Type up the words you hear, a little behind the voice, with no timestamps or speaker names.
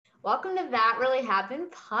Welcome to That Really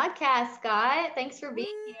Happened podcast, Scott. Thanks for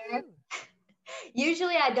being here. Woo!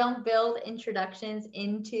 Usually, I don't build introductions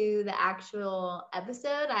into the actual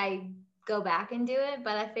episode. I go back and do it,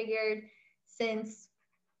 but I figured since,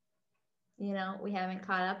 we haven't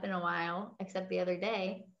caught up in a while, except the other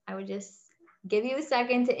day, I would just give you a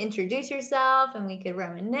second to introduce yourself and we could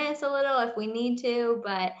reminisce a little if we need to.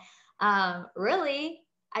 But really,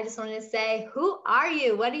 I just wanted to say, who are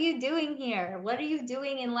you? What are you doing here? What are you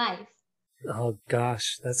doing in life? Oh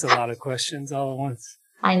gosh, that's a lot of questions all at once.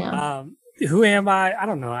 I know. Who am I? I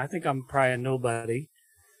don't know. I think I'm probably a nobody.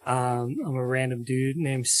 I'm a random dude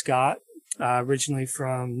named Scott, originally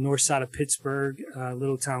from north side of Pittsburgh, a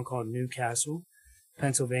little town called Newcastle,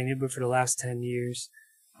 Pennsylvania. But for the last 10 years,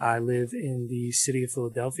 I live in the city of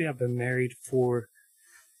Philadelphia. I've been married for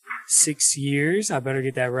 6 years. I better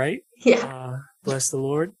get that right. Yeah. Bless the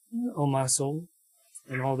Lord, oh my soul,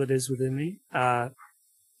 and all that is within me.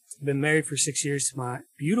 Been married for 6 years to my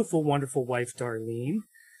beautiful, wonderful wife, Darlene.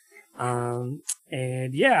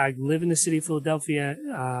 And yeah, I live in the city of Philadelphia.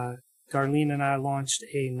 Darlene and I launched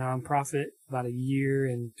a nonprofit about a year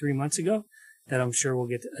and 3 months ago that I'm sure we'll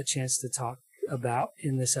get a chance to talk about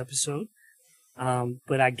in this episode.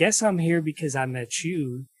 But I guess I'm here because I met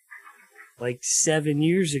you like 7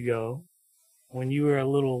 years ago when you were a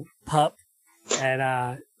little pup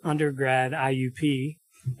at undergrad IUP,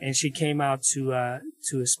 and she came out to a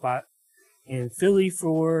spot in Philly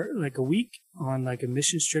for like a week on like a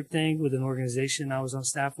mission trip thing with an organization I was on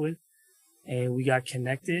staff with, and we got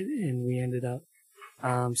connected, and we ended up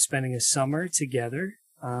spending a summer together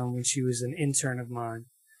when she was an intern of mine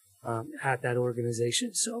at that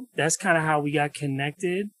organization. So that's kind of how we got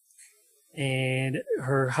connected. And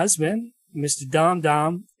her husband, Mr.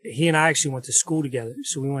 Dom, he and I actually went to school together.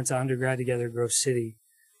 So we went to undergrad together at Grove City.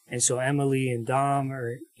 And so Emily and Dom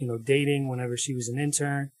are, dating whenever she was an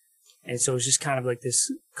intern. And so it's just kind of like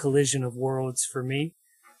this collision of worlds for me.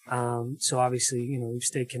 So obviously, we've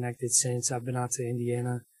stayed connected since. I've been out to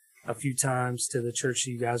Indiana a few times to the church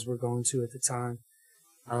that you guys were going to at the time.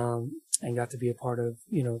 And got to be a part of,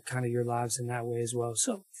 kind of your lives in that way as well.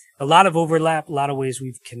 So a lot of overlap, a lot of ways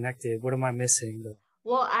we've connected. What am I missing?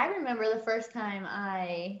 Well, I remember the first time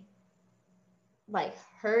I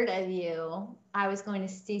heard of you. I was going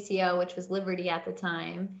to CCO, which was Liberty at the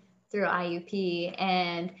time, through IUP,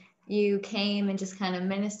 and you came and just kind of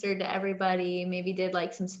ministered to everybody, maybe did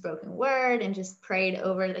like some spoken word and just prayed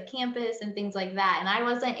over the campus and things like that. And I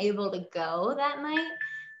wasn't able to go that night.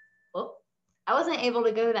 Well, I wasn't able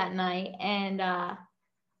to go that night, and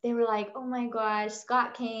they were like, oh my gosh,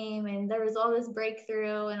 Scott came and there was all this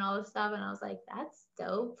breakthrough and all this stuff. And I was like, that's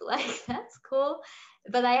dope. Like, that's cool.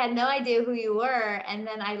 But I had no idea who you were. And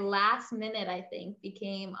then I last minute, I think,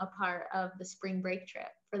 became a part of the spring break trip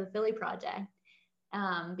for the Philly Project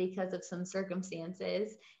because of some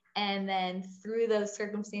circumstances. And then through those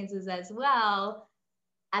circumstances as well,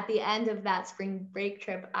 at the end of that spring break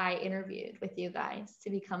trip, I interviewed with you guys to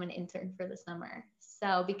become an intern for the summer.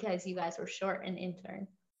 So because you guys were short an intern.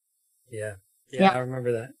 Yeah. Yeah. I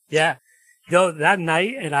remember that. Yeah. Though that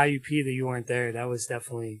night at IUP that you weren't there, that was a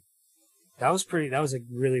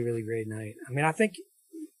really, really great night. I mean, I think,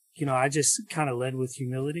 I just kind of led with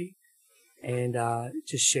humility and,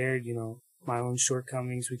 just shared, my own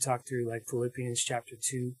shortcomings. We talked through like Philippians chapter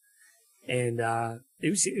 2, and, it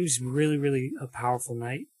was really, really a powerful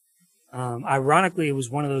night. Ironically, it was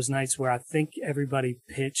one of those nights where I think everybody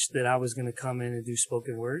pitched that I was going to come in and do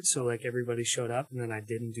spoken word. So like everybody showed up, and then I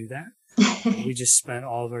didn't do that. We just spent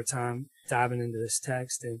all of our time diving into this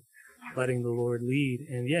text and letting the Lord lead.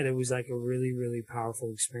 And yeah, it was like a really, really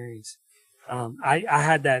powerful experience. I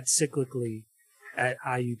had that cyclically at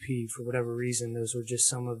IUP for whatever reason. Those were just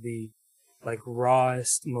some of the like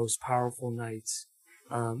rawest, most powerful nights,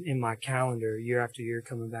 in my calendar year after year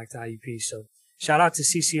coming back to IUP. So shout out to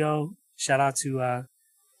CCO, shout out to,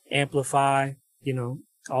 Amplify,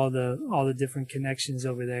 all the different connections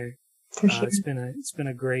over there. For sure. It's been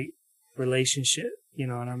a great relationship,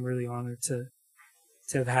 and I'm really honored to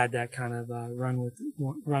have had that kind of run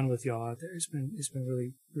with y'all out there. It's been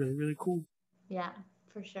really, really, really cool. Yeah,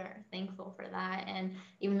 for sure. Thankful for that. And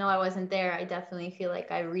even though I wasn't there, I definitely feel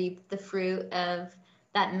like I reaped the fruit of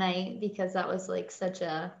that night because that was like such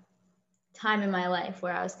a time in my life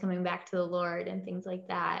where I was coming back to the Lord and things like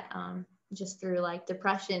that, just through like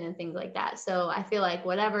depression and things like that. So I feel like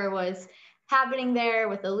whatever was happening there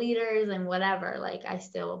with the leaders and whatever, like I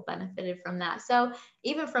still benefited from that. So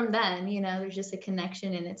even from then, there's just a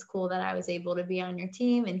connection, and it's cool that I was able to be on your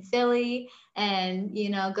team in Philly and,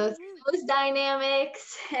 go through those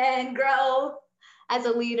dynamics and grow as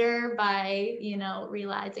a leader by,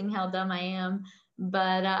 realizing how dumb I am.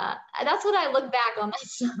 But that's what I look back on that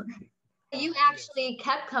summer. You actually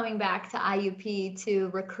kept coming back to IUP to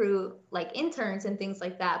recruit like interns and things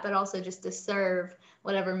like that, but also just to serve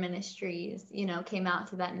whatever ministries, came out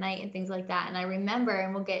to that night and things like that. And I remember,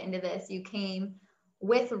 and we'll get into this, you came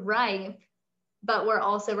with Ripe, but we're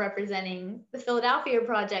also representing the Philadelphia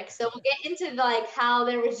Project. So we'll get into like how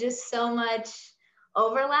there was just so much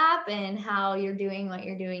overlap and how you're doing what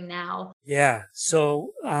you're doing now. Yeah.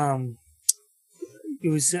 So it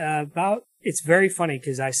was it's very funny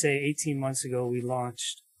because I say 18 months ago we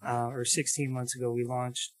launched, or 16 months ago we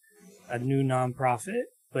launched a new nonprofit.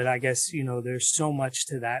 But I guess, there's so much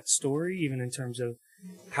to that story, even in terms of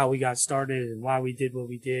how we got started and why we did what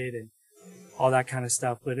we did and all that kind of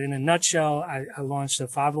stuff. But in a nutshell, I launched a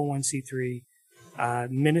 501c3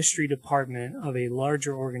 ministry department of a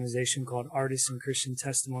larger organization called Artists in Christian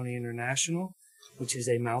Testimony International, which is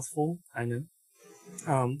a mouthful, I know.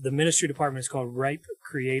 The ministry department is called Ripe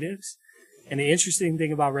Creatives. And the interesting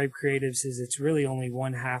thing about Ripe Creatives is it's really only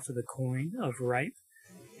one half of the coin of Ripe,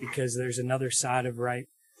 because there's another side of Ripe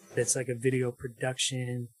that's like a video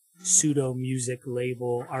production, pseudo music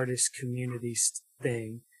label, artist community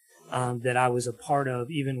thing that I was a part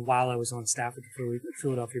of even while I was on staff at the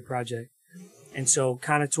Philadelphia Project. And so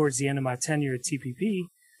kind of towards the end of my tenure at TPP,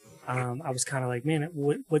 I was kind of like, man,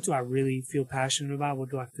 what do I really feel passionate about? What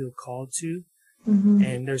do I feel called to? Mm-hmm.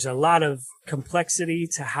 And there's a lot of complexity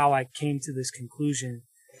to how I came to this conclusion.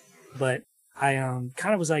 But I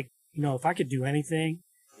kind of was like, if I could do anything,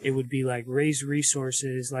 it would be like raise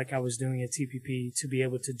resources like I was doing at TPP to be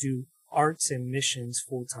able to do arts and missions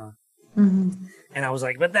full time. Mm-hmm. And I was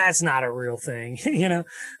like, but that's not a real thing,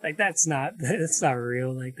 like that's not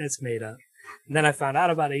real. Like that's made up. And then I found out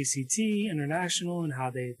about ACT International and how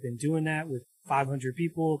they've been doing that with 500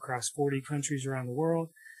 people across 40 countries around the world.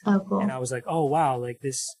 Oh, cool. And I was like, oh, wow, like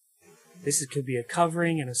this could be a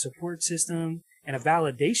covering and a support system and a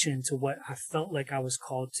validation to what I felt like I was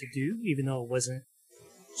called to do, even though it wasn't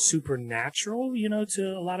supernatural, to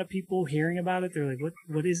a lot of people hearing about it. They're like,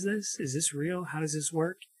 what is this? Is this real? How does this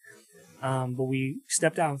work? But we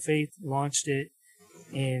stepped out in faith, launched it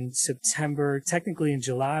in September, technically in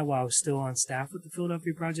July, while I was still on staff with the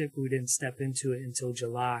Philadelphia Project, but we didn't step into it until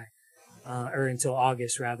July, or until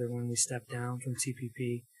August, rather, when we stepped down from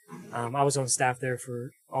TPP. I was on staff there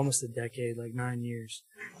for almost a decade, like 9 years.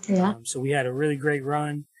 Yeah. So we had a really great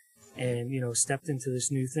run and, stepped into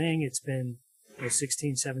this new thing. It's been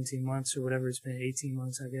 16, 17 months or whatever. It's been 18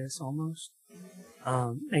 months, I guess, almost.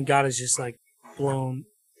 And God has just like blown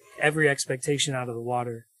every expectation out of the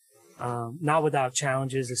water. Not without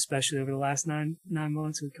challenges, especially over the last nine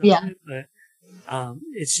months with COVID, but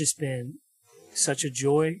it's just been such a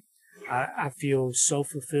joy. I feel so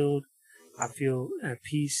fulfilled. I feel at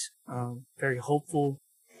peace, very hopeful.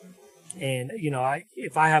 And,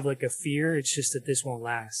 if I have like a fear, it's just that this won't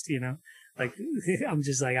last, like I'm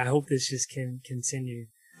just like, I hope this just can continue,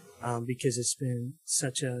 because it's been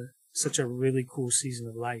such a really cool season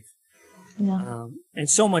of life. Yeah. And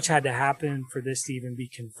so much had to happen for this to even be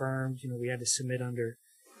confirmed. We had to submit under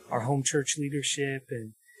our home church leadership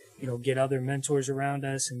and, get other mentors around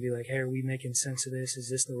us and be like, hey, are we making sense of this? Is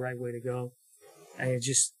this the right way to go? And it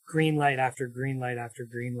just green light after green light after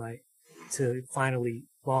green light to finally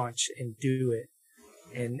launch and do it.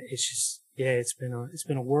 And it's just, it's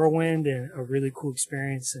been a whirlwind and a really cool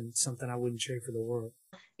experience and something I wouldn't trade for the world.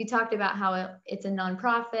 You talked about how it's a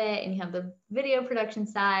nonprofit and you have the video production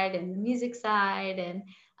side and the music side and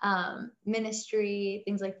ministry,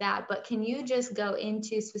 things like that. But can you just go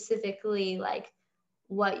into specifically like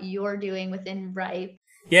what you're doing within Ripe?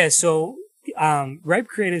 Yeah. So Ripe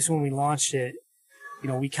Creatives, when we launched it,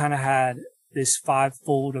 we kind of had this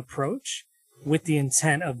 5-fold approach with the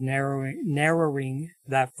intent of narrowing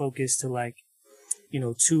that focus to like,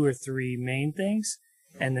 2 or 3 main things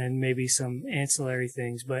and then maybe some ancillary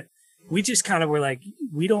things. But we just kind of were like,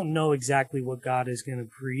 we don't know exactly what God is going to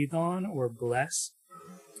breathe on or bless.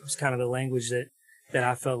 It was kind of the language that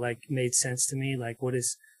I felt like made sense to me. Like what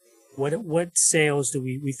sails do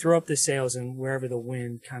we throw up the sails, and wherever the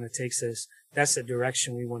wind kind of takes us, that's the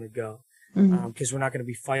direction we want to go. Because we're not going to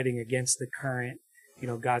be fighting against the current.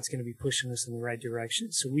 God's going to be pushing us in the right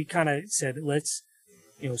direction. So we kind of said, let's,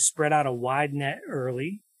 spread out a wide net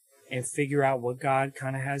early and figure out what God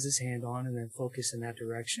kind of has his hand on and then focus in that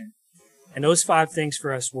direction. And those 5 things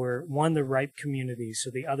for us were, 1, the Ripe community. So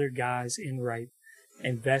the other guys in Ripe,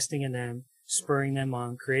 investing in them, spurring them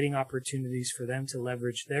on, creating opportunities for them to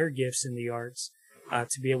leverage their gifts in the arts,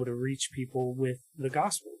 to be able to reach people with the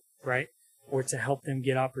gospel, right? Or to help them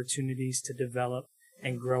get opportunities to develop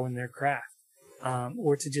and grow in their craft,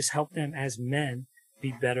 or to just help them as men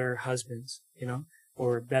be better husbands,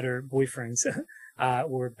 or better boyfriends,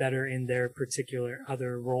 or better in their particular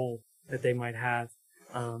other role that they might have,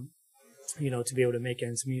 to be able to make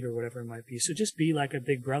ends meet or whatever it might be. So just be like a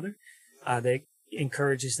big brother that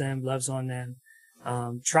encourages them, loves on them.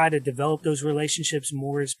 Try to develop those relationships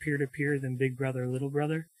more as peer-to-peer than big brother, little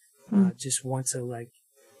brother. Just want to like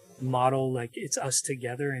model like it's us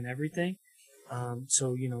together and everything. But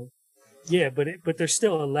there's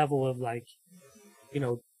still a level of like,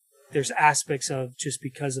 there's aspects of just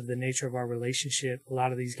because of the nature of our relationship. A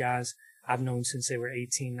lot of these guys I've known since they were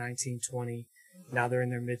 18, 19, 20. Now they're in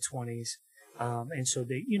their mid 20s. And so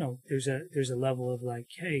they, there's a level of like,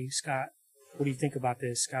 hey, Scott, what do you think about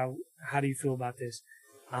this? Scott, how do you feel about this?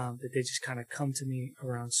 That they just kind of come to me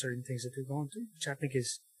around certain things that they're going through, which I think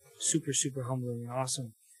is super, super humbling and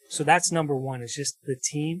awesome. So that's number one, is just the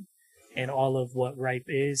team and all of what Ripe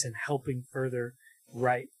is and helping further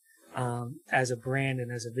Ripe as a brand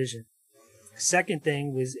and as a vision. Second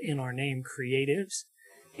thing was in our name, Creatives,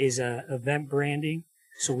 is event branding.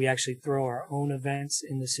 So we actually throw our own events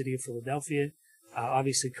in the city of Philadelphia.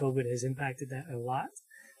 Obviously, COVID has impacted that a lot.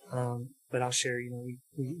 But I'll share,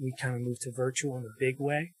 we kind of moved to virtual in a big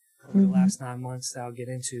way over the last 9 months that I'll get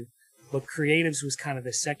into. But Creatives was kind of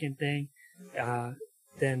the second thing.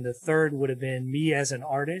 Then the third would have been me as an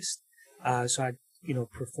artist. So I,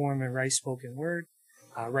 perform and write spoken word.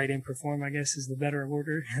 Write and perform, I guess, is the better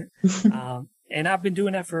order. And I've been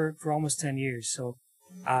doing that for almost 10 years. So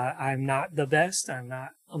I'm not the best. I'm not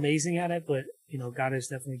amazing at it, but, God has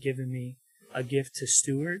definitely given me a gift to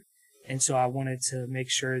steward. And so I wanted to make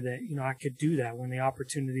sure that, I could do that when the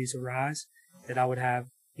opportunities arise, that I would have,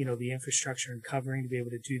 the infrastructure and covering to be able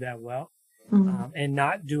to do that well, and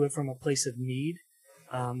not do it from a place of need,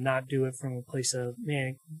 not do it from a place of,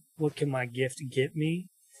 man, what can my gift get me?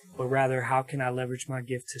 But rather, how can I leverage my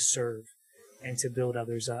gift to serve and to build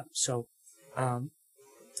others up? So,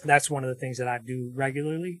 that's one of the things that I do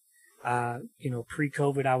regularly.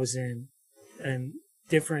 Pre-COVID, I was in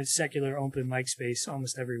different secular open mic space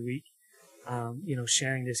almost every week,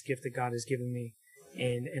 sharing this gift that God has given me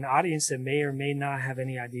in an audience that may or may not have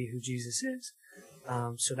any idea who Jesus is.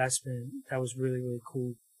 So that was really, really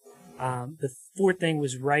cool. The fourth thing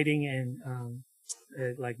was writing and,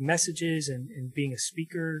 like messages and being a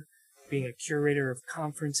speaker, being a curator of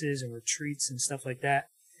conferences and retreats and stuff like that.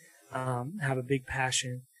 Have a big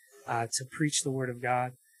passion, to preach the word of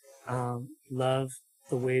God. Love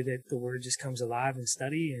the way that the word just comes alive and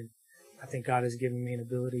study. And I think God has given me an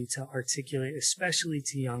ability to articulate, especially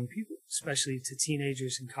to young people, especially to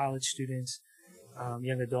teenagers and college students,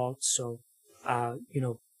 young adults. So,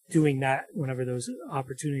 doing that whenever those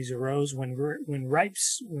opportunities arose. When Ripe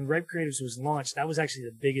Creatives was launched, that was actually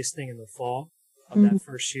the biggest thing in the fall of that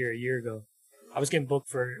first year, a year ago. I was getting booked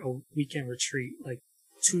for a weekend retreat, like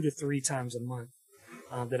 2 to 3 times a month,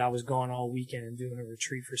 that I was gone all weekend and doing a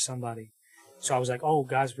retreat for somebody. So I was like, oh,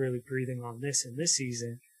 God's really breathing on this in this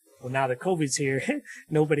season. Well, now that COVID's here,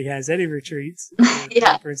 nobody has any retreats, or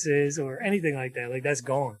conferences, or anything like that. Like, that's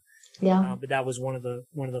gone. Yeah. But that was one of the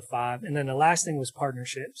 5. And then the last thing was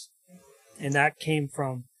partnerships. And that came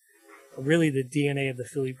from really the DNA of the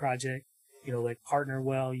Philly Project. Like, partner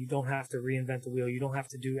well. You don't have to reinvent the wheel. You don't have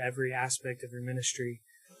to do every aspect of your ministry.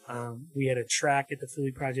 We had a track at the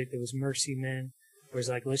Philly Project that was Mercy Men, where it's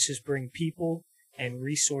like, let's just bring people and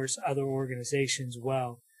resource other organizations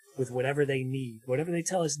well with whatever they need. Whatever they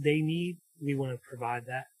tell us they need, we want to provide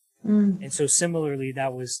that. And so similarly,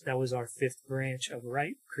 that was our 5th branch of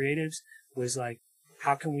Ripe Creatives, was like,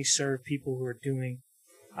 how can we serve people who are doing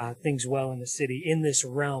things well in the city in this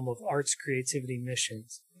realm of arts, creativity,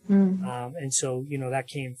 missions? And so, that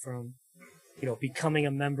came from, becoming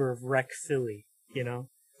a member of Rec Philly,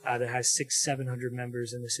 that has 600-700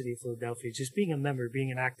 members in the city of Philadelphia. Just being a member,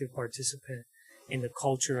 being an active participant in the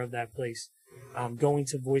culture of that place. Going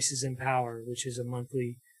to Voices in Power, which is a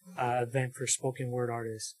monthly event for spoken word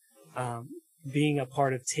artists. Being a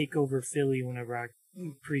part of Takeover Philly whenever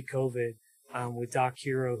pre-COVID, with Doc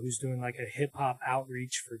Hero, who's doing like a hip hop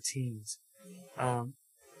outreach for teens.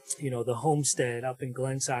 The Homestead up in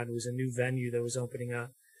Glenside was a new venue that was opening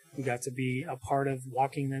up. We got to be a part of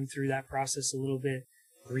walking them through that process a little bit,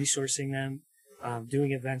 resourcing them,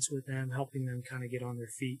 doing events with them, helping them kind of get on their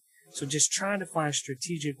feet. So just trying to find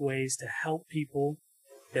strategic ways to help people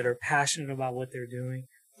that are passionate about what they're doing,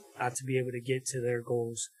 to be able to get to their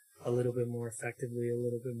goals a little bit more effectively, a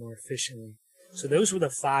little bit more efficiently. So those were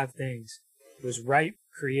the 5 things. It was Ripe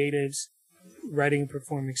Creatives, writing and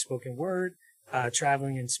performing spoken word,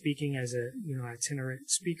 traveling and speaking as a itinerant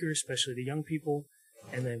speaker, especially to young people,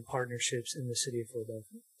 and then partnerships in the city of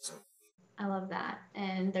Philadelphia. So. I love that.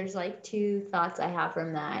 And there's like two thoughts I have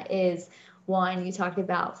from that is one, you talked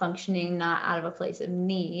about functioning not out of a place of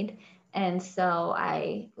need. And so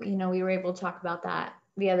we were able to talk about that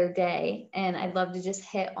the other day. And I'd love to just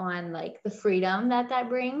hit on like the freedom that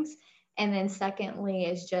brings. And then secondly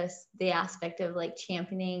is just the aspect of like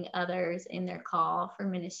championing others in their call for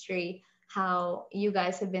ministry, how you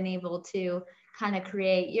guys have been able to kind of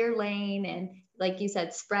create your lane and, like you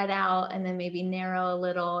said, spread out and then maybe narrow a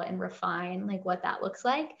little and refine like what that looks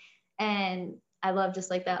like. And I love just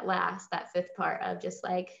like that fifth part of just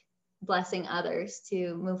like blessing others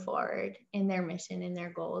to move forward in their mission, in their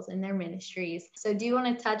goals, in their ministries. So do you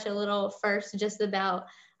want to touch a little first just about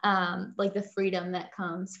like the freedom that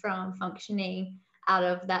comes from functioning out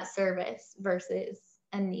of that service versus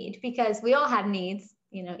a need? Because we all have needs,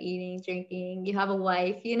 eating, drinking, you have a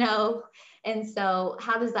wife, and so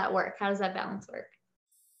how does that work? How does that balance work?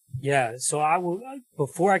 Yeah. So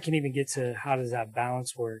before I can even get to how does that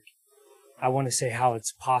balance work, I want to say how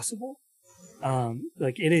it's possible.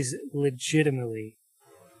 Like it is legitimately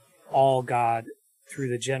all God through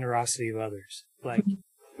the generosity of others. Like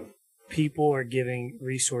people are giving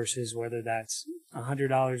resources, whether that's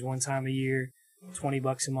 $100 one time a year,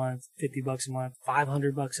 $20 a month, $50 a month,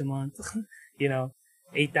 $500 a month,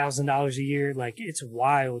 $8,000 a year. Like it's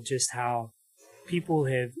wild just how people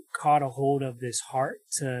have caught a hold of this heart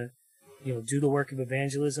to, do the work of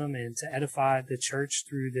evangelism and to edify the church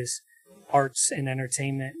through this arts and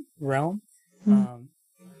entertainment realm.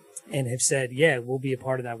 And have said, yeah, we'll be a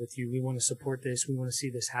part of that with you. We want to support this. We want to see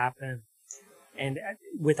this happen. And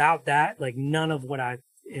without that, like none of what I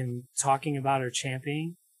am talking about or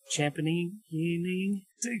championing,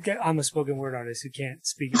 I'm a spoken word artist who can't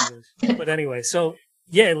speak English. But anyway, so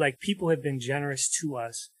yeah, like people have been generous to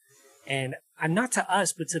us, and not to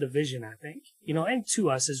us, but to the vision, I think, and to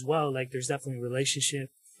us as well. Like there's definitely a relationship.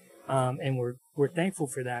 And we're thankful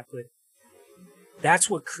for that, but that's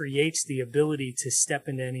what creates the ability to step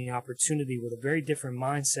into any opportunity with a very different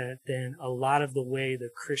mindset than a lot of the way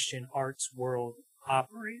the Christian arts world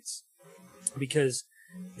operates. Because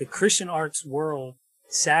the Christian arts world,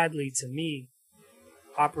 sadly to me,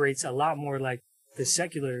 operates a lot more like the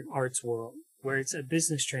secular arts world, where it's a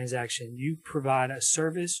business transaction. You provide a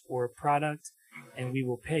service or a product, and we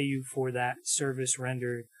will pay you for that service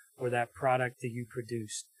rendered or that product that you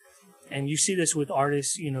produced. And you see this with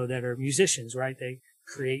artists, that are musicians, right? They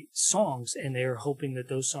create songs and they're hoping that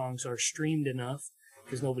those songs are streamed enough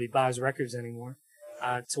because nobody buys records anymore,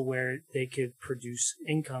 to where they could produce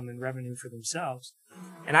income and revenue for themselves.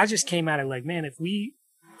 And I just came at it like, man, if we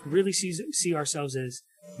really see ourselves as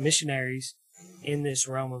missionaries in this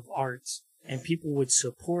realm of arts and people would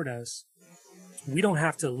support us, we don't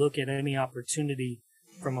have to look at any opportunity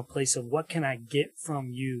from a place of what can I get from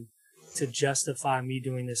you to justify me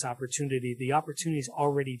doing this opportunity. The opportunity is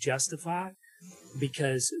already justified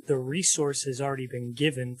because the resource has already been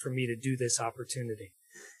given for me to do this opportunity.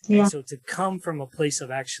 Yeah. And so to come from a place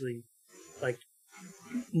of actually like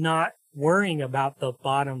not worrying about the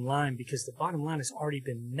bottom line, because the bottom line has already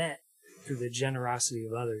been met through the generosity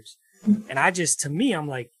of others. And to me, I'm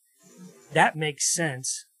like, that makes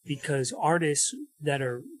sense, because artists that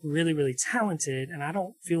are really, really talented, and I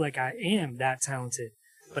don't feel like I am that talented,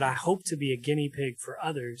 but I hope to be a guinea pig for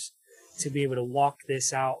others to be able to walk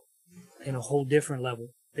this out in a whole different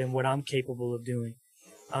level than what I'm capable of doing.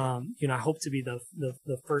 I hope to be the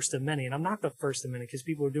first of many, and I'm not the first of many because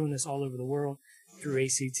people are doing this all over the world through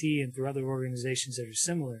ACT and through other organizations that are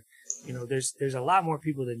similar. There's a lot more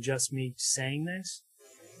people than just me saying this.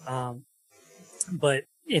 But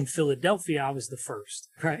in Philadelphia, I was the first,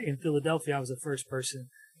 right? In Philadelphia, I was the first person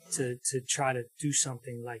to try to do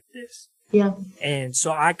something like this. Yeah. And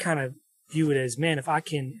so I kind of view it as, man, if I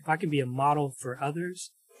can be a model for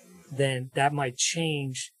others, then that might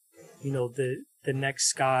change, the next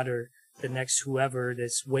Scott or the next whoever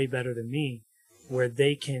that's way better than me, where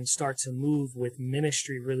they can start to move with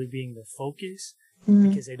ministry really being the focus,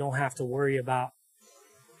 because they don't have to worry about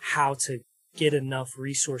how to get enough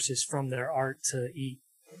resources from their art to eat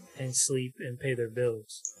and sleep and pay their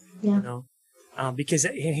bills. Yeah. Because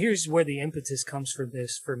here's where the impetus comes for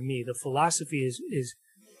this. For me, the philosophy is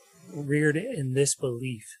reared in this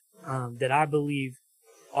belief, that I believe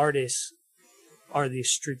artists are the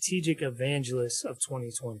strategic evangelists of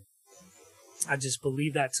 2020. I just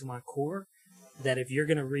believe that to my core, that if you're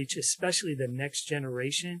going to reach, especially the next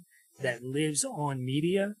generation that lives on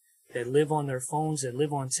media, that live on their phones, that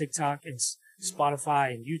live on TikTok and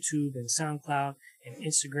Spotify and YouTube and SoundCloud and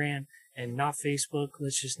Instagram and not Facebook,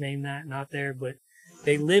 let's just name that, not there, but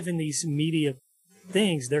they live in these media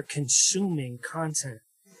things. They're consuming content.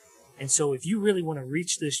 And so if you really want to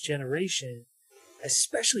reach this generation,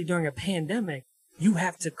 especially during a pandemic, you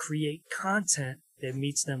have to create content that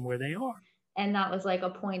meets them where they are. And that was like a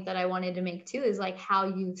point that I wanted to make too, is like how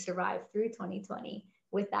you survived through 2020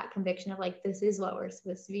 with that conviction of like, this is what we're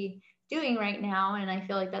supposed to be doing right now. And I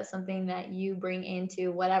feel like that's something that you bring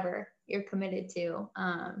into whatever you're committed to.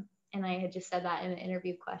 And I had just said that in the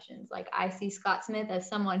interview questions. Like, I see Scott Smith as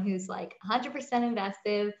someone who's like 100%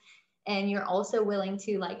 invested, and you're also willing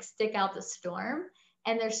to like stick out the storm.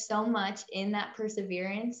 And there's so much in that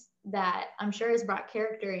perseverance that I'm sure has brought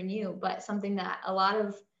character in you, but something that a lot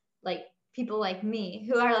of like people like me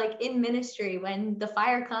who are like in ministry, when the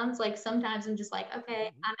fire comes, like sometimes I'm just like, okay,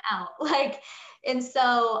 I'm out. Like, and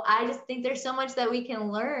so I just think there's so much that we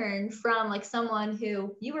can learn from like someone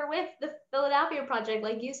who, you were with the Philadelphia Project,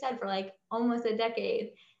 like you said, for like almost a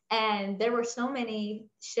decade. And there were so many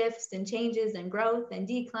shifts and changes and growth and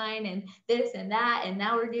decline and this and that. And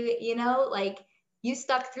now we're doing, like, you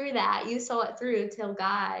stuck through that. You saw it through till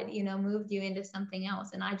God, moved you into something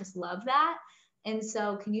else. And I just love that. And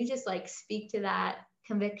so can you just like speak to that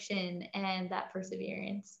conviction and that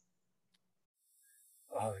perseverance?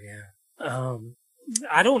 Oh, yeah.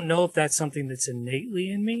 I don't know if that's something that's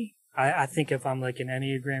innately in me. I think if I'm like an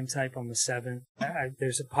Enneagram type, I'm a 7.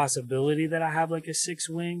 There's a possibility that I have like a 6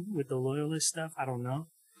 wing with the loyalist stuff. I don't know.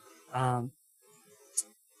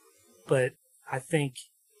 But I think,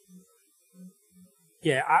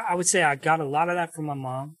 yeah, I would say I got a lot of that from my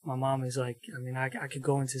mom. My mom is like, I could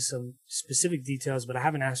go into some specific details, but I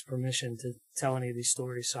haven't asked permission to tell any of these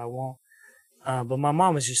stories, so I won't. But my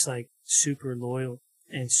mom was just like super loyal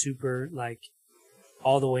and super like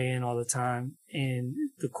all the way in all the time in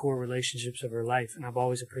the core relationships of her life. And I've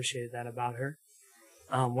always appreciated that about her.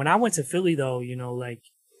 When I went to Philly though, like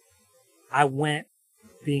I went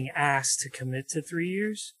being asked to commit to 3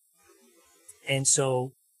 years. And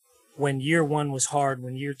so when year 1 was hard,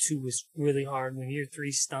 when year 2 was really hard, when year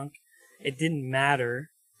 3 stunk, it didn't matter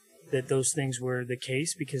that those things were the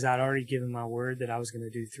case because I'd already given my word that I was going to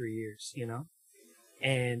do 3 years,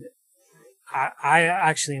 And I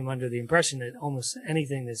actually am under the impression that almost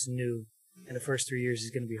anything that's new in the first 3 years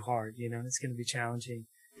is going to be hard, it's going to be challenging.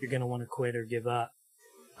 You're going to want to quit or give up.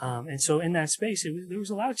 And so in that space, there was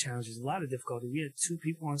a lot of challenges, a lot of difficulty. We had 2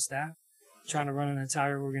 people on staff trying to run an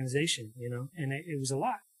entire organization, and it was a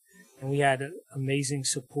lot. And we had an amazing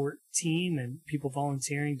support team and people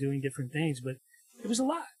volunteering, doing different things, but it was a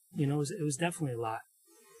lot, it was definitely a lot.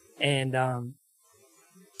 And,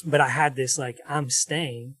 but I had this, like, I'm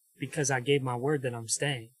staying because I gave my word that I'm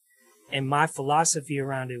staying. And my philosophy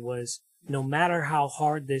around it was, no matter how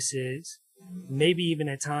hard this is, maybe even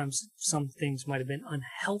at times some things might have been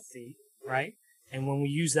unhealthy, right? And when we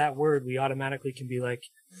use that word, we automatically can be like,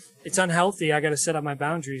 it's unhealthy. I got to set up my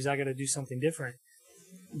boundaries. I got to do something different.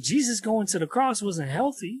 Jesus going to the cross wasn't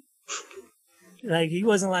healthy. Like, he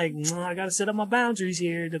wasn't like, I got to set up my boundaries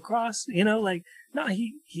here. The cross, no,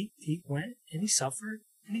 he went and he suffered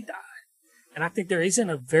and he died. And I think there isn't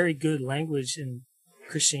a very good language in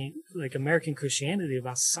American Christianity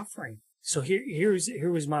about suffering. So here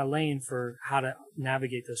was my lane for how to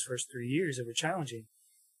navigate those first 3 years that were challenging.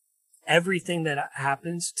 Everything that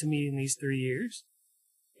happens to me in these 3 years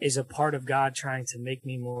is a part of God trying to make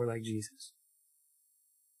me more like Jesus.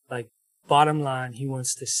 Like, bottom line, he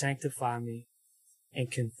wants to sanctify me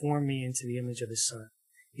and conform me into the image of his son.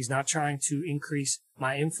 He's not trying to increase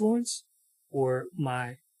my influence or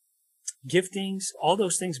my giftings. All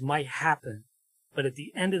those things might happen. But at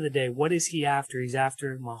the end of the day, what is he after? He's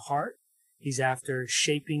after my heart. He's after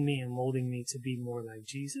shaping me and molding me to be more like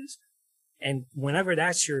Jesus. And whenever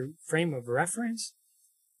that's your frame of reference,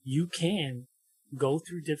 you can go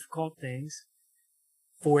through difficult things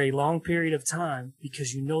for a long period of time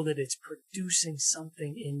because you know that it's producing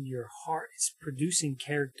something in your heart. It's producing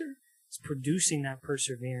character. It's producing that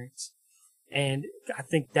perseverance. And I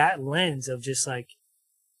think that lens of just like,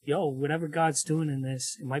 whatever God's doing in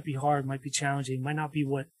this, it might be hard, it might be challenging, it might not be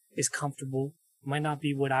what is comfortable, it might not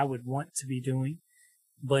be what I would want to be doing,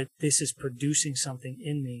 but this is producing something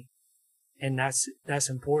in me. And that's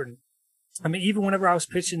important. Even whenever I was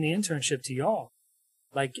pitching the internship to y'all,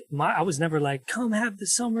 like I was never like, come have the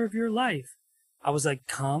summer of your life. I was like,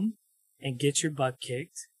 come and get your butt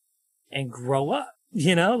kicked and grow up,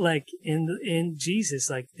 like in Jesus,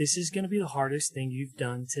 like this is going to be the hardest thing you've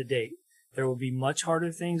done to date. There will be much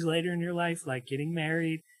harder things later in your life, like getting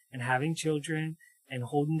married and having children and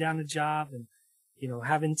holding down a job and,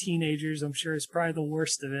 having teenagers. I'm sure it's probably the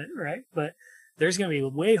worst of it, right? But there's going to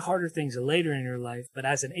be way harder things later in your life. But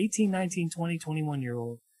as an 18, 19, 20,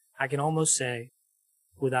 21-year-old, I can almost say,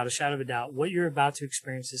 without a shadow of a doubt, what you're about to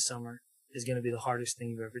experience this summer is going to be the hardest thing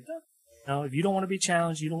you've ever done. No, if you don't want to be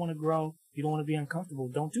challenged, you don't want to grow, you don't want to be uncomfortable,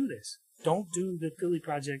 don't do this. Don't do the Philly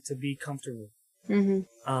Project to be comfortable.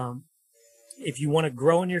 Mm-hmm. If you want to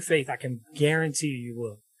grow in your faith, I can guarantee you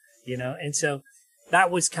will, you know? And so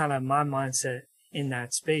that was kind of my mindset in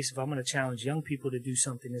that space. If I'm going to challenge young people to do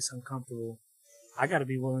something that's uncomfortable, I got to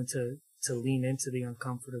be willing to lean into the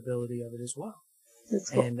uncomfortability of it as well.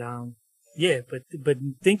 That's cool. And, yeah, but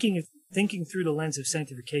thinking through the lens of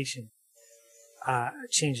sanctification,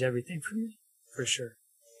 changed everything for me, for sure.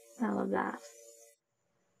 I love that.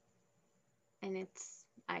 And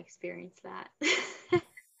I experienced that.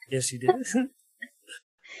 Yes, you did.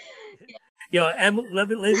 Yo,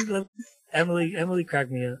 Emily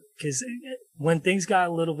cracked me up because when things got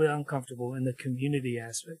a little bit uncomfortable in the community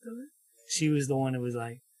aspect of it, she was the one that was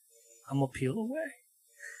like, I'm going to peel away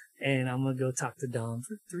and I'm going to go talk to Dom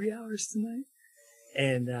for 3 hours tonight.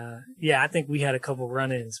 And, yeah, I think we had a couple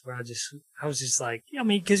run-ins where I was just like, I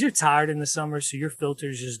mean, cause you're tired in the summer, so your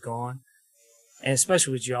filter's just gone. And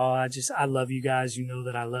especially with y'all, I love you guys. You know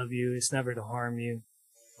that I love you. It's never to harm you.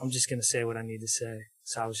 I'm just going to say what I need to say.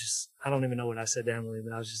 So I don't even know what I said to Emily,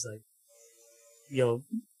 but I was just like, yo,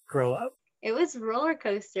 grow up. It was a roller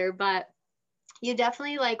coaster, but you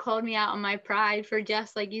definitely like called me out on my pride for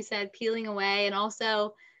just, like you said, peeling away. And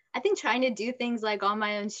also, I think trying to do things like on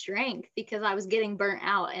my own strength because I was getting burnt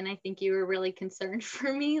out. And I think you were really concerned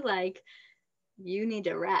for me. Like, you need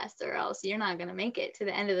to rest or else you're not going to make it to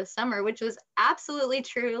the end of the summer, which was absolutely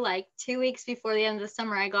true. Like 2 weeks before the end of the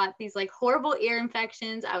summer, I got these like horrible ear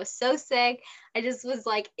infections. I was so sick. I just was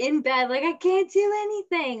like in bed, like I can't do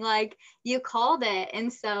anything. Like you called it.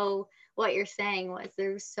 And so what you're saying was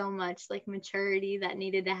there was so much like maturity that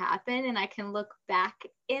needed to happen. And I can look back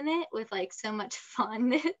in it with like so much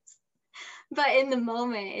fondness. But in the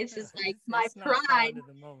moment, it's just like my pride.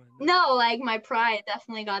 No, like my pride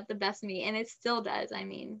definitely got the best of me, and it still does. I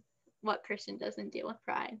mean, what Christian doesn't deal with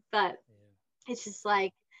pride? But it's just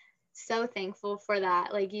like so thankful for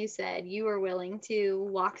that. Like you said, you were willing to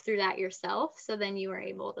walk through that yourself, so then you were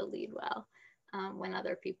able to lead well when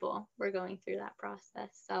other people were going through that process.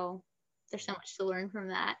 So there's so much to learn from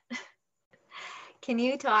that. Can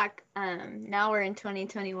you talk? Now we're in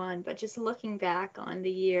 2021, but just looking back on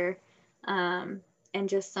the year. And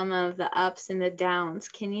just some of the ups and the downs.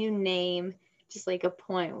 Can you name just like a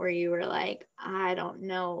point where you were like, I don't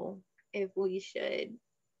know if we should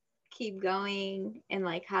keep going, and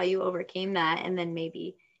like how you overcame that? And then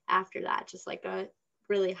maybe after that, just like a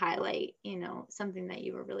really highlight, you know, something that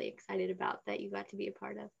you were really excited about that you got to be a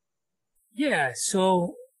part of. Yeah.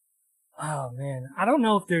 So, oh man, I don't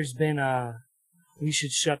know if there's been we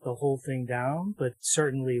should shut the whole thing down, but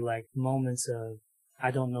certainly like moments of, I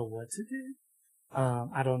don't know what to do.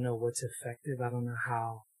 I don't know what's effective. I don't know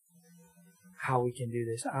how we can do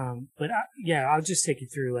this. But I'll just take you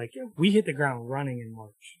through. Like we hit the ground running in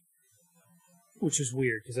March, which was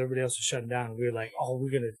weird because everybody else was shutting down. And we were like, oh,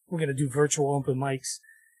 we're gonna do virtual open mics,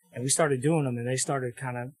 and we started doing them, and they started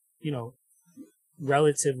kind of, you know,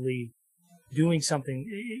 relatively doing something.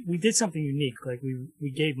 We did something unique. Like we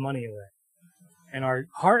gave money away, and our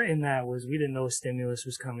heart in that was we didn't know a stimulus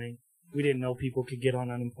was coming. We didn't know people could get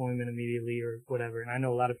on unemployment immediately or whatever. And I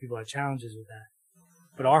know a lot of people had challenges with that.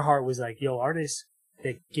 But our heart was like, yo, artists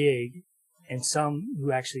that gig and some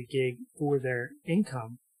who actually gig for their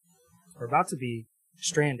income are about to be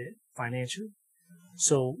stranded financially.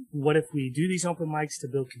 So what if we do these open mics to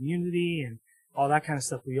build community and all that kind of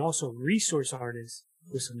stuff? We also resource artists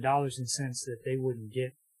with some dollars and cents that they wouldn't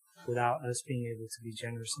get without us being able to be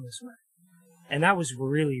generous in this way. And that was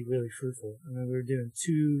really, really fruitful. I mean, we were doing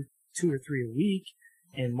two or three a week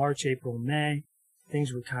in March, April, May.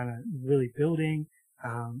 Things were kind of really building.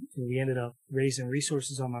 We ended up raising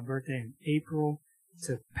resources on my birthday in April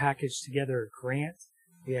to package together a grant.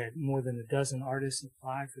 We had more than a dozen artists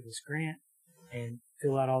apply for this grant and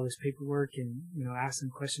fill out all this paperwork and, you know, ask them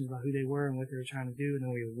questions about who they were and what they were trying to do. And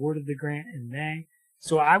then we awarded the grant in May.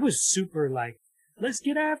 So I was super like, let's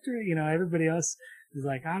get after it. You know, everybody else is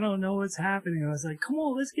like, I don't know what's happening. I was like, come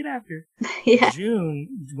on, let's get after it. Yeah. June,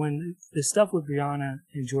 when the stuff with Breonna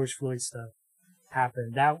and George Floyd stuff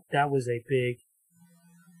happened, that was a big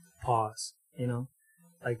pause, you know?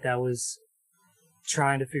 Like that was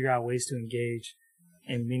trying to figure out ways to engage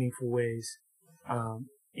in meaningful ways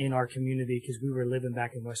in our community because we were living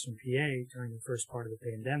back in Western PA during the first part of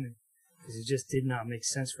the pandemic because it just did not make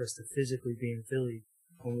sense for us to physically be in Philly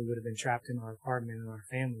when we would have been trapped in our apartment and our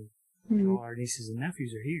family. And all our nieces and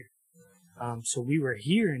nephews are here. So we were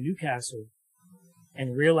here in Newcastle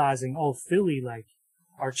and realizing, oh, Philly, like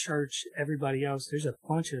our church, everybody else, there's a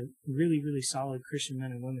bunch of really, really solid Christian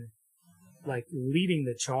men and women, like leading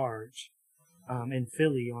the charge in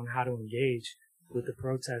Philly on how to engage with the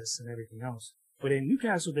protests and everything else. But in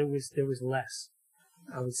Newcastle, there was less,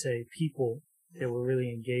 I would say, people that were really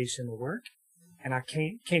engaged in the work. And I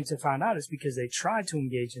came to find out it's because they tried to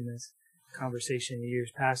engage in this conversation in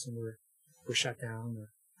years past and were shut down or,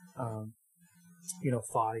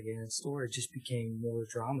 fought against, or it just became more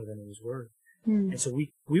drama than it was worth. And so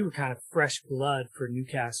we were kind of fresh blood for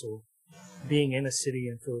Newcastle, being in a city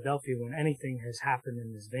in Philadelphia. When anything has happened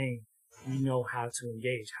in this vein, we know how to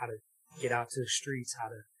engage, how to get out to the streets, how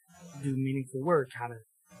to do meaningful work, how to,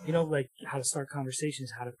 how to start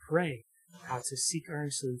conversations, how to pray, how to seek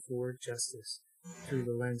earnestly for justice through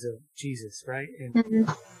the lens of Jesus, right? And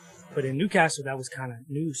but in Newcastle, that was kind of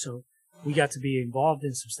new, so we got to be involved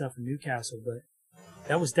in some stuff in Newcastle, but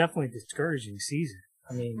that was definitely a discouraging season.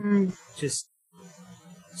 I mean, just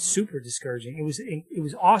super discouraging. It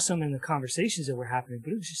was awesome in the conversations that were happening,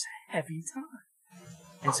 but it was just a heavy time.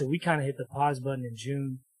 And so we kind of hit the pause button in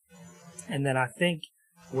June. And then I think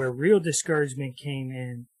where real discouragement came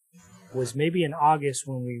in was maybe in August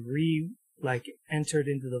when we entered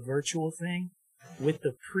into the virtual thing with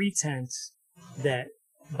the pretense that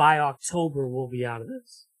by October we'll be out of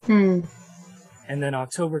this. And then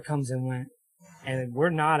October comes and went, and we're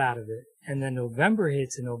not out of it. And then November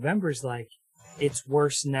hits, and November's like, it's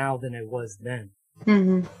worse now than it was then.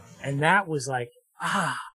 And that was like,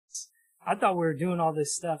 I thought we were doing all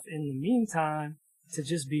this stuff in the meantime to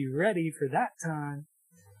just be ready for that time.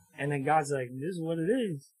 And then God's like, this is what it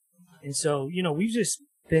is. And so, we've just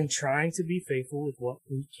been trying to be faithful with what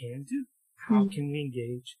we can do. How can we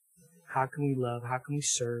engage? How can we love? How can we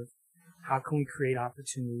serve? How can we create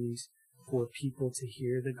opportunities for people to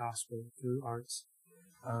hear the gospel through arts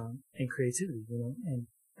and creativity, and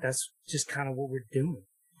that's just kind of what we're doing,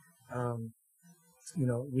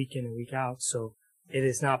 week in and week out. So it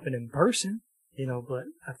has not been in person, but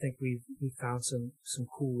I think we've found some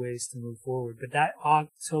cool ways to move forward. But that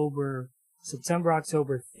September,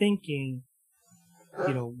 October thinking,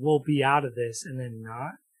 we'll be out of this and then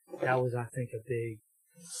not, that was, I think, a big,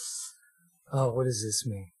 what does this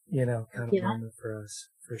mean? Kind of moment for us,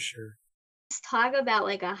 for sure. Let's talk about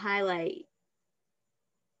like a highlight,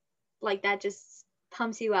 like that just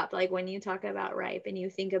pumps you up. Like when you talk about Ripe and you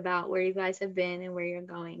think about where you guys have been and where you're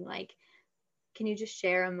going, like, can you just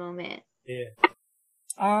share a moment? Yeah.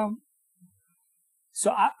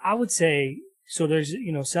 So I would say, so there's,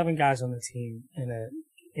 7 guys on the team in an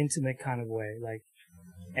intimate kind of way. Like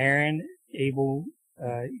Aaron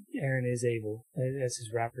is Abel. That's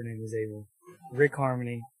his rapper name is Abel. Rick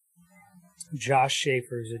Harmony. Josh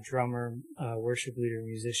Schaefer is a drummer, worship leader,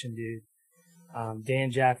 musician dude.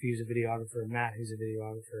 Dan Jaffe, who's a videographer. Matt, who's a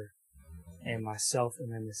videographer. And myself.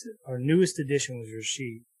 And then our newest addition was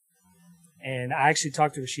Rashid. And I actually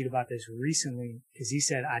talked to Rashid about this recently because he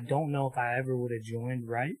said, I don't know if I ever would have joined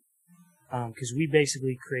Right. Because we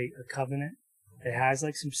basically create a covenant that has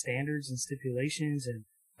like some standards and stipulations and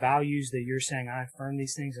values that you're saying, I affirm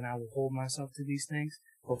these things and I will hold myself to these things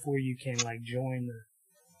before you can like join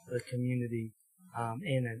the community,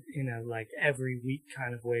 in a like every week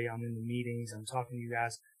kind of way. I'm in the meetings. I'm talking to you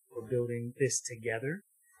guys. We're building this together,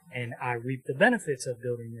 and I reap the benefits of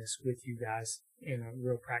building this with you guys in a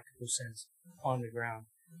real practical sense on the ground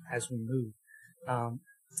as we move.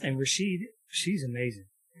 And Rashid, she's amazing,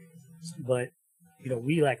 but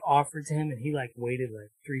we like offered to him, and he like waited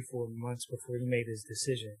like 3-4 months before he made his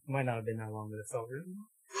decision. It might not have been that long, but it felt really long.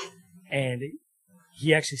 And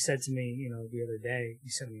he actually said to me, the other day, he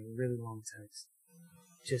sent me a really long text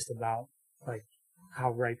just about like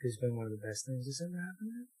how Ripe has been one of the best things that's ever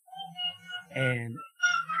happened. And,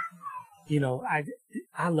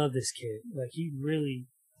 I love this kid. Like he really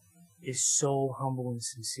is so humble and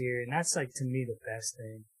sincere. And that's like, to me, the best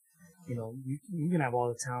thing. You can have all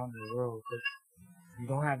the talent in the world, but you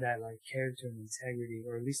don't have that like character and integrity,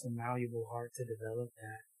 or at least a malleable heart to develop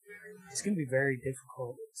that. It's going to be very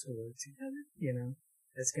difficult to work together,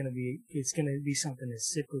 it's going to be something that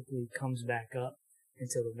cyclically comes back up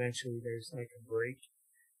until eventually there's like a break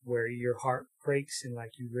where your heart breaks and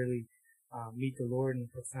like you really meet the Lord in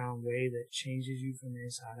a profound way that changes you from the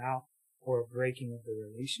inside out, or a breaking of the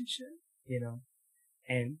relationship,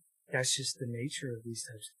 and that's just the nature of these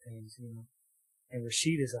types of things, And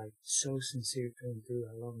Rashid is like so sincere through and through.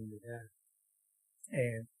 I love him to death.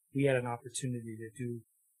 And we had an opportunity to do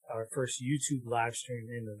our first YouTube live stream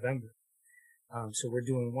in November. So we're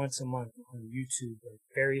doing once a month on YouTube, like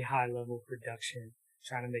very high level production,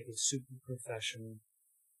 trying to make it super professional,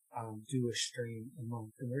 do a stream a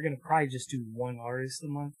month. And we're going to probably just do one artist a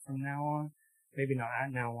month from now on. Maybe not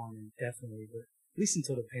now on indefinitely, but at least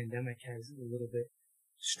until the pandemic has a little bit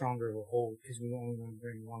stronger of a hold because we only want to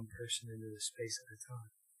bring one person into the space at a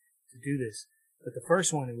time to do this. But the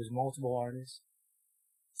first one, it was multiple artists.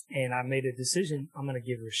 And I made a decision. I'm going to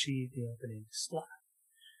give Rashid the opening slot.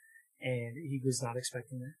 And he was not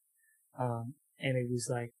expecting that. And it was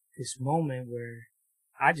like this moment where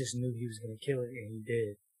I just knew he was going to kill it, and he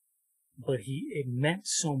did. But it meant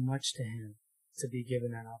so much to him to be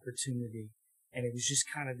given that opportunity. And it was just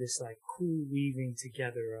kind of this like cool weaving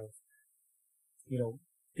together of, you know,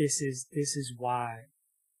 this is why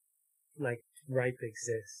like Ripe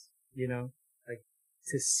exists, you know, like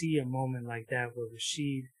to see a moment like that where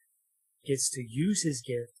Rashid gets to use his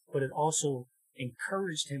gift, but it also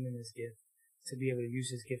encouraged him in his gift to be able to use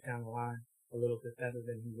his gift down the line a little bit better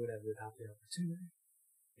than he would have without the opportunity.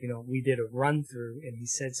 You know, we did a run through and he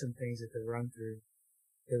said some things at the run through.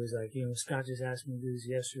 It was like, you know, Scott just asked me to do this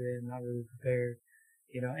yesterday. I'm not really prepared,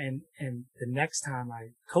 you know, and the next time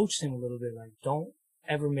I coached him a little bit, like, don't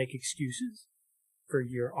ever make excuses for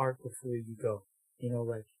your art before you go. You know,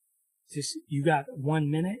 like, just, you got 1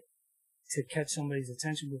 minute to catch somebody's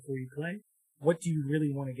attention before you play. What do you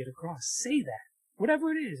really want to get across? Say that.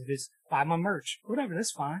 Whatever it is. If it's buy my merch, whatever,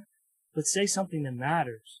 that's fine. But say something that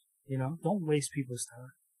matters. You know, don't waste people's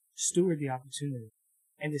time. Steward the opportunity.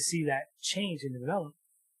 And to see that change and develop.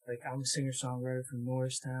 Like, I'm a singer-songwriter from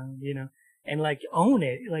Norristown, you know, and like own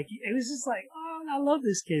it. Like, it was just like, oh, I love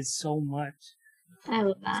this kid so much. I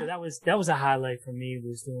love that. So that was a highlight for me,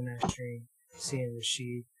 was doing that stream, seeing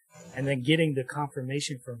Rashid, and then getting the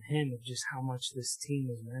confirmation from him of just how much this team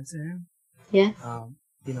has meant to him. Yeah.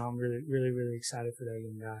 You know, I'm really, really, really excited for that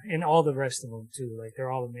young guy, and all the rest of them too. Like,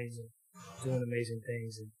 they're all amazing, doing amazing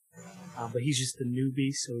things, and but he's just the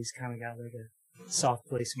newbie, so he's kind of got like a soft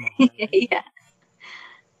place in my heart. Yeah.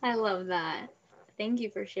 I love that. Thank you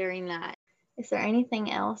for sharing that. Is there anything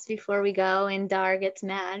else before we go and Dar gets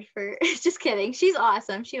mad for just kidding. She's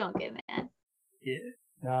awesome. She won't get mad. Yeah.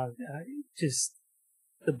 No, just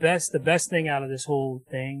the best thing out of this whole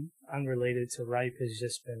thing, unrelated to Ripe, has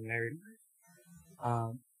just been married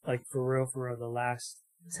life. Like for real, the last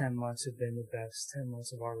 10 months have been the best 10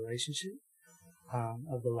 months of our relationship,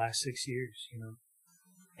 of the last 6 years, you know.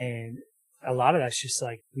 And a lot of that's just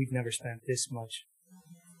like, we've never spent this much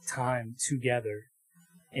time together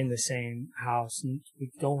in the same house, and we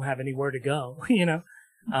don't have anywhere to go, you know.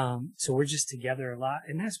 So we're just together a lot,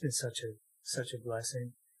 and that's been such a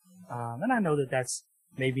blessing. And I know that that's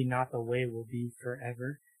maybe not the way it will be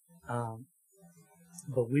forever,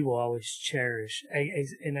 but we will always cherish.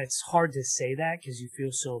 And it's hard to say that because you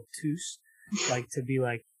feel so obtuse, like to be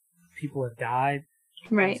like, people have died,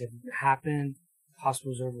 right? Things have happened,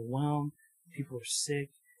 hospitals are overwhelmed, people are sick.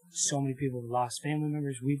 So many people have lost family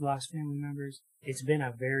members. We've lost family members. It's been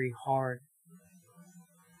a very hard,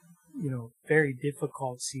 you know, very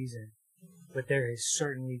difficult season. But there has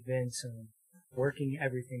certainly been some working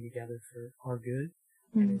everything together for our good,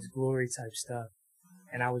 and it's glory type stuff.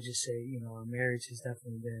 And I would just say, you know, our marriage has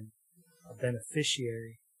definitely been a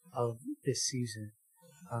beneficiary of this season.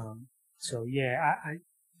 So yeah,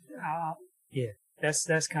 yeah,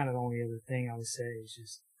 that's kind of the only other thing I would say is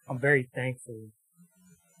just, I'm very thankful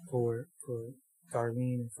for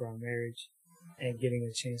Darlene and for our marriage, and getting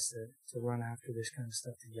a chance to run after this kind of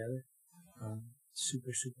stuff together.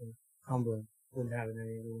 Super, super humbling. Wouldn't have it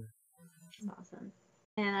any other way. Awesome.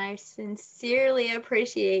 And I sincerely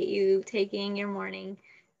appreciate you taking your morning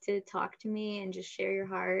to talk to me and just share your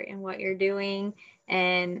heart and what you're doing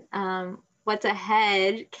and what's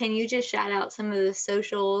ahead. Can you just shout out some of the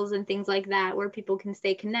socials and things like that where people can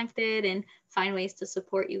stay connected and find ways to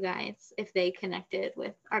support you guys if they connected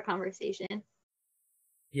with our conversation?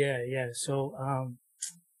 Yeah. So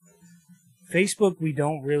Facebook, we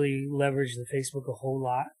don't really leverage the Facebook a whole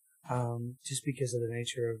lot, just because of the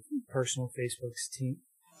nature of personal Facebooks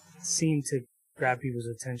seem to grab people's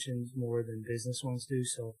attention more than business ones do.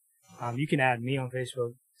 So you can add me on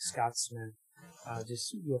Facebook, Scott Smith.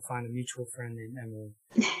 Just, you'll find a mutual friend named Emily,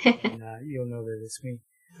 and you'll know that it's me.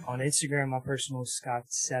 On Instagram, my personal is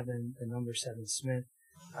Scott7, the number 7 Smith.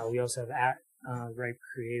 We also have at Ripe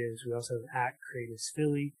Creatives. We also have at Creatives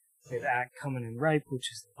Philly. We have at Coming in Ripe,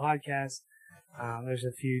 which is the podcast. There's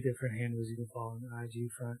a few different handles you can follow on the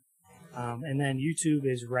IG front. And then YouTube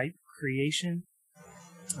is Ripe Creation.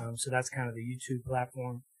 So that's kind of the YouTube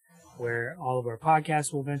platform where all of our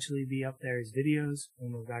podcasts will eventually be up there as videos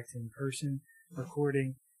when we're back to in-person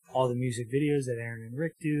recording. All the music videos that Aaron and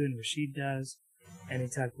Rick do and Rashid does.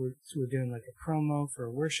 Anytime we're doing like a promo for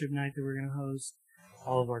a worship night that we're going to host.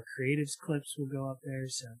 All of our creatives clips will go up there.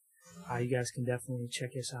 So you guys can definitely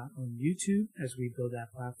check us out on YouTube as we build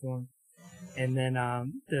that platform. And then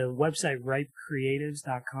the website,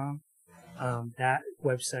 ripecreatives.com. That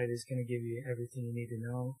website is going to give you everything you need to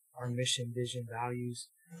know, our mission, vision, values,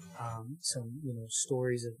 some,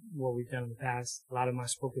 stories of what we've done in the past. A lot of my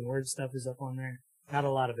spoken word stuff is up on there. Not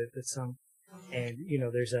a lot of it, but some. And,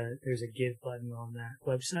 there's a give button on that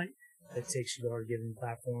website that takes you to our giving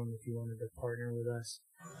platform if you wanted to partner with us,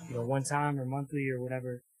 one time or monthly or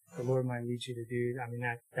whatever the Lord might lead you to do. I mean,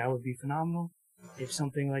 that would be phenomenal if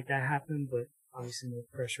something like that happened, but obviously no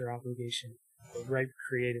pressure or obligation.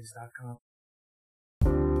 RipeCreatives.com.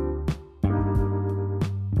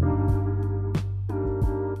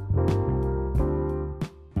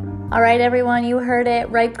 All right, everyone, you heard it,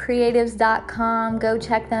 ripecreatives.com. Go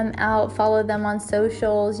check them out. Follow them on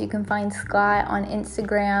socials. You can find Scott on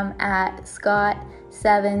Instagram at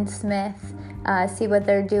Scott7Smith. See what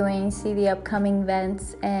they're doing, see the upcoming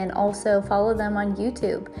events, and also follow them on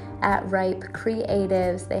YouTube at Ripe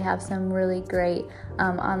Creatives. They have some really great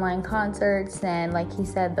online concerts and, like he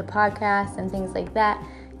said, the podcast and things like that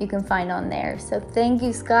you can find on there. So thank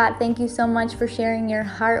you, Scott. Thank you so much for sharing your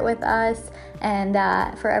heart with us. And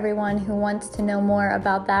for everyone who wants to know more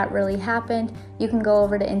about That Really Happened, you can go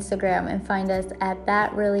over to Instagram and find us at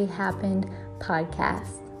That Really Happened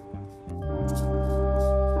Podcast.